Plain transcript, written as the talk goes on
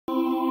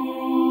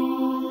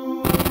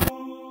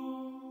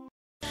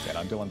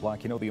I'm Dylan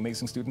Black. You know, the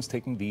amazing students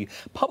taking the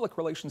public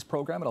relations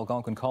program at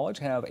Algonquin College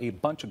have a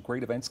bunch of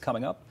great events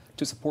coming up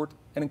to support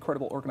an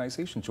incredible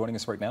organization. Joining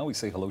us right now, we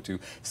say hello to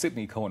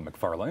Sydney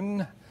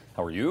Cohen-McFarlane.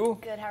 How are you?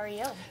 Good, how are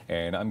you?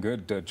 And I'm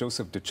good.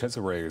 Joseph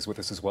Cesare is with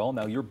us as well.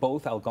 Now, you're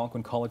both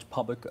Algonquin College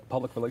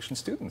public relations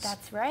students.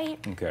 That's right.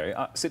 Okay.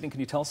 Sydney,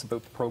 can you tell us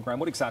about the program?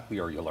 What exactly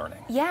are you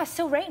learning? Yeah,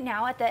 so right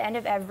now, at the end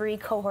of every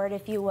cohort,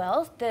 if you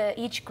will,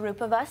 each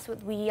group of us,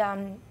 we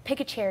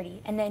pick a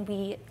charity, and then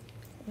we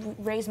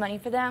raise money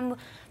for them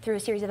through a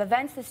series of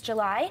events this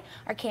July.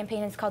 Our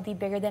campaign is called the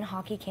Bigger Than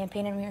Hockey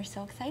campaign, and we are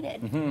so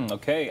excited.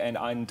 Okay, and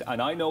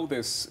I know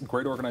this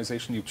great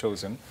organization you've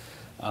chosen.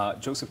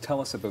 Joseph, tell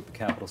us about the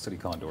Capital City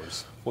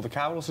Condors. Well, the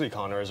Capital City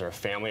Condors are a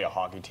family of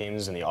hockey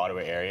teams in the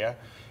Ottawa area.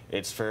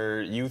 It's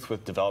for youth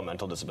with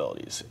developmental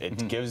disabilities.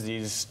 It gives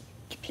these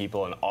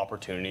people an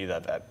opportunity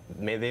that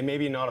they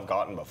maybe not have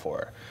gotten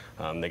before.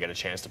 They get a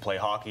chance to play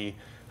hockey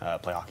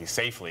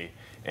safely,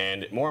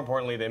 and more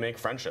importantly, they make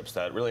friendships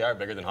that really are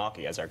bigger than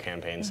hockey, as our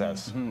campaign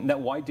says. Now,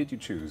 why did you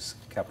choose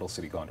Capital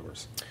City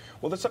Condors?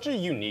 Well, they're such a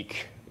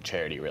unique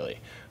charity, really.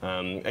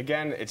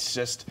 Again, it's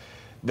just,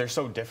 they're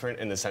so different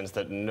in the sense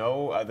that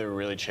no other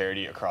really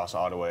charity across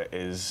Ottawa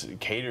is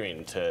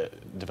catering to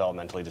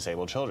developmentally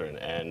disabled children,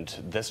 and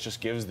this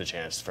just gives the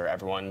chance for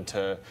everyone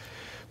to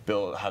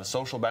have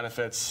social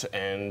benefits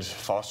and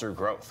foster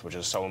growth, which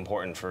is so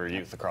important for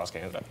youth across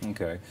Canada.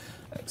 Okay.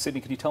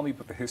 Sydney, can you tell me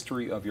about the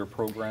history of your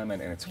program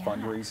and its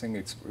fundraising?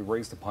 It's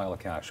raised a pile of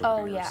cash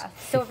over the years. Yeah.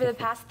 So for the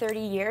past 30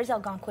 years,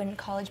 Algonquin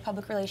College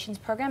Public Relations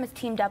Program has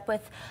teamed up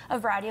with a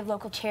variety of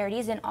local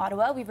charities in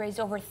Ottawa. We've raised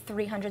over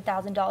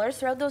 $300,000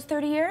 throughout those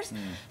 30 years.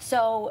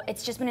 So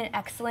it's just been an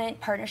excellent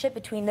partnership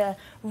between the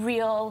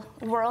real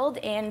world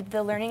and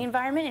the learning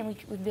environment, and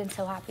we've been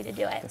so happy to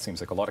do it. That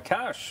seems like a lot of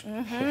cash.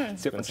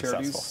 Different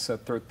charities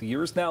throughout the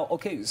years. Now,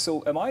 okay,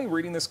 so am I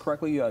reading this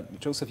correctly?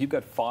 Joseph, you've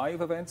got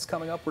 5 events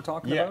coming up we're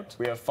talking about?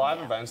 We have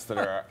 5 events that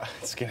are,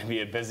 it's going to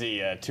be a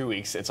busy 2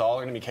 weeks. It's all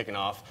going to be kicking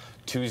off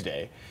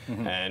Tuesday.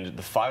 And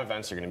the 5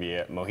 events are going to be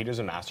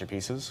Mojitos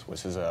Masterpieces,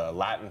 which is a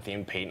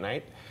Latin-themed paint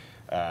night.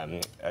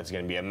 It's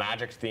going to be a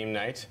Magic-themed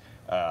night.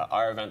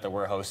 Our event that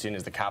we're hosting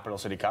is the Capital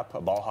City Cup,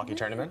 a ball hockey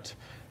tournament.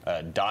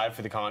 Dive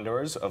for the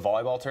Condors, a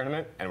volleyball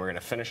tournament, and we're going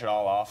to finish it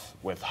all off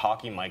with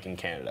Hockey Mike in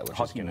Canada.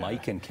 Hockey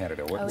Mike in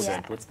Canada. What's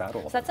that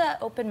all about? So that's an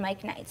open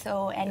mic night.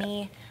 So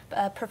any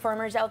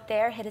performers out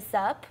there, hit us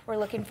up. We're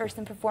looking for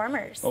some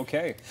performers.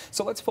 Okay.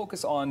 So let's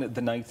focus on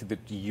the night that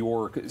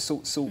your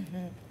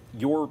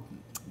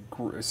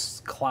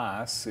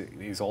class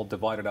is all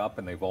divided up,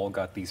 and they've all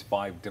got these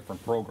 5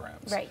 different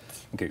programs. Right.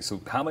 Okay. So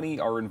how many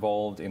are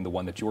involved in the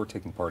one that you're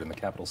taking part in, the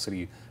Capital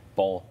City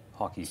Ball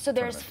Hockey So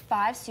there's tournament?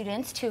 5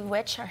 students, 2 of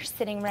which are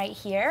sitting right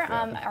here.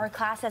 Our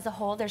class as a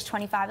whole, there's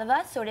 25 of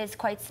us, so it is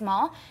quite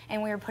small,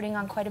 and we are putting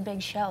on quite a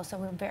big show, so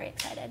we're very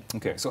excited.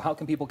 Okay, so how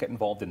can people get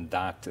involved in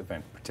that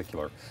event in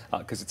particular?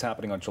 Because it's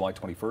happening on July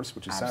 21st,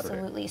 which is Saturday.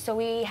 Absolutely. So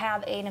we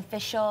have an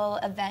official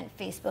event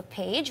Facebook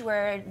page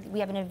where we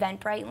have an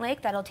Eventbrite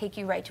link that'll take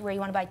you right to where you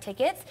want to buy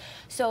tickets.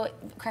 So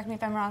correct me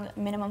if I'm wrong,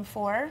 minimum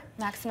 4,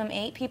 maximum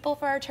 8 people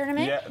for our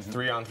tournament? Yeah,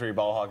 3-on-3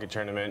 ball hockey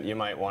tournament. You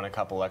might want a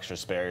couple extra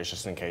spares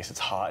just in case it's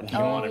hot and you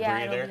want a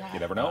breather. You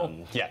never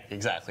know. Yeah,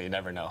 exactly. You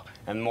never know.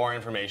 And more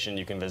information,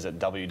 you can visit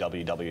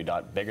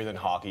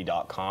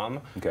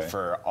www.biggerthanhockey.com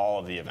for all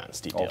of the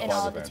events, details.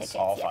 All 5 events.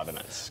 All 5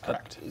 events,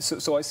 correct.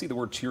 So I see the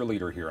word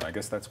cheerleader here, and I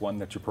guess that's one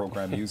that your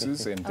program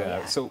uses. And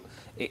so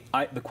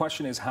the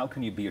question is, how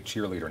can you be a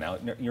cheerleader? Now,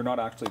 you're not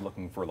actually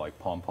looking for like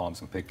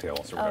pom-poms and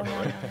pigtails or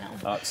whatever,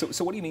 right?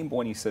 So what do you mean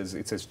when it says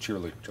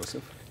cheerleader,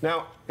 Joseph?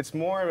 Now, it's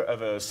more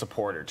of a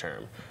supporter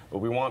term. But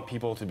we want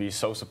people to be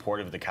so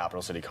supportive of the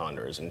Capital City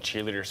Condors, and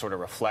cheerleader sort of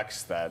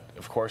reflects that,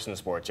 of course, in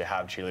sports, you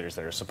have cheerleaders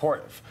that are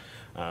supportive.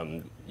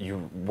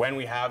 When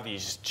we have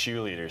these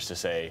cheerleaders to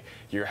say,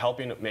 you're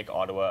helping make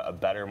Ottawa a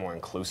better, more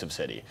inclusive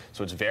city.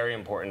 So it's very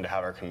important to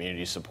have our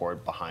community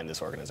support behind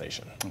this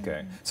organization.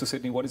 Okay. So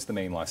Sydney, what is the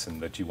main lesson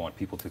that you want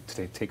people to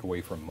take away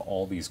from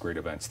all these great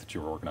events that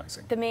you're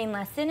organizing? The main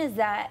lesson is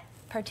that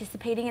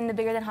participating in the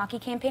Bigger Than Hockey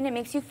campaign, it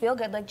makes you feel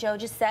good. Like Joe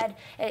just said,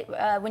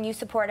 when you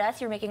support us,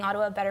 you're making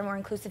Ottawa a better, more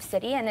inclusive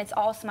city, and it's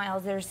all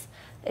smiles.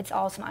 It's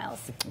all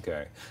smiles.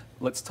 Okay.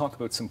 Let's talk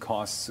about some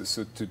costs.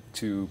 So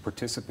to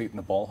participate in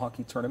the ball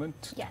hockey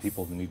tournament,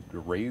 people need to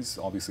raise,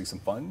 obviously, some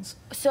funds.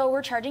 So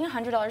we're charging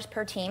 $100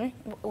 per team.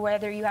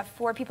 Whether you have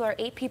 4 people or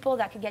 8 people,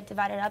 that could get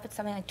divided up. It's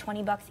something like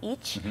 $20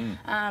 each.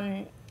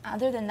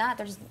 Other than that,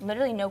 there's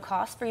literally no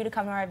cost for you to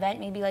come to our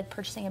event, maybe like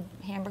purchasing a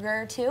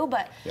hamburger or 2,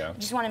 but I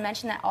just want to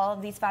mention that all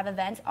of these 5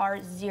 events are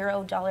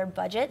 $0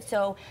 budget,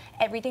 so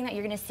everything that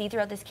you're going to see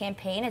throughout this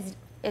campaign is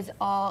is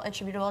all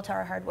attributable to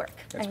our hard work.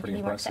 That's and pretty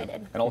be more impressive.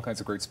 excited. And all kinds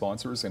of great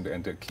sponsors and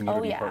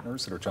community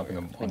partners that are jumping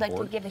on We'd like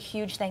board. to give a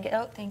huge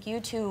thank you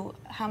to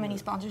how many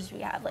sponsors do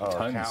we have? Like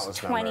countless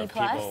 20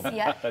 plus.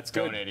 Yeah. That's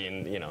good.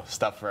 Donating,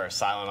 stuff for our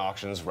silent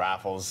auctions,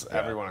 raffles. Yeah.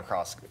 Everyone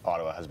across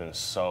Ottawa has been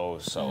so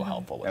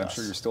helpful with And I'm us.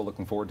 sure you're still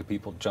looking forward to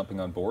people jumping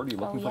on board. Are you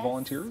looking for yes.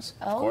 volunteers?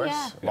 Oh, Of course,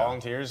 yeah.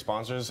 volunteers,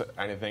 sponsors,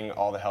 anything,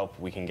 all the help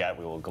we can get,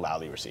 we will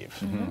gladly receive.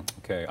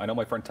 Okay, I know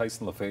my friend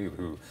Tyson Lefebvre,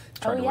 who is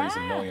trying to raise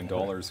 $1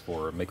 million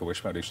for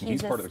Make-A-Wish Foundation.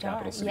 He's part of the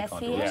Capital City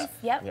Condors. Yes, he is.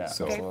 Yep. Yeah,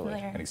 So, Very absolutely.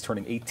 familiar. and he's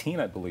turning 18,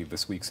 I believe,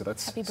 this week. So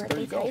that's Happy so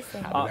birthday, there you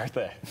Tyson. go. Happy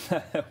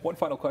birthday. One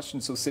final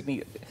question. So,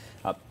 Sydney,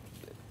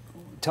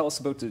 tell us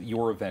about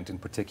your event in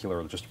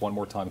particular, just one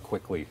more time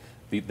quickly.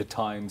 The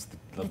times,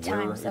 where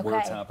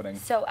it's happening.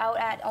 So out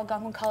at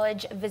Algonquin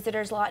College,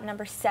 visitors lot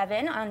number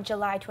 7 on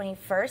July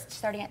 21st,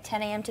 starting at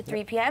 10 a.m. to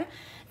 3 p.m.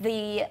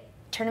 The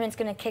tournament's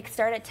going to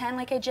kickstart at 10,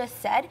 like I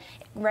just said.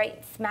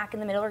 Right smack in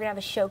the middle, we're going to have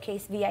a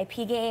showcase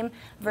VIP game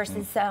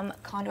versus some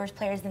Condors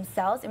players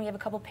themselves, and we have a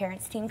couple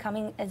parents team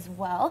coming as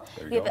well.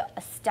 We have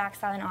a stack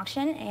silent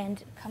auction,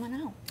 and come on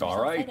out.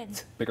 All right,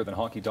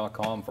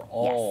 biggerthanhockey.com for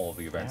all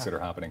the events that are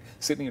happening.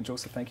 Sydney and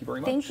Joseph, thank you very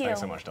much. Thank you.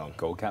 Thanks so much, Don.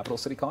 Go Capital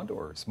City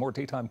Condors. More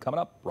daytime coming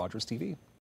up. Rogers TV.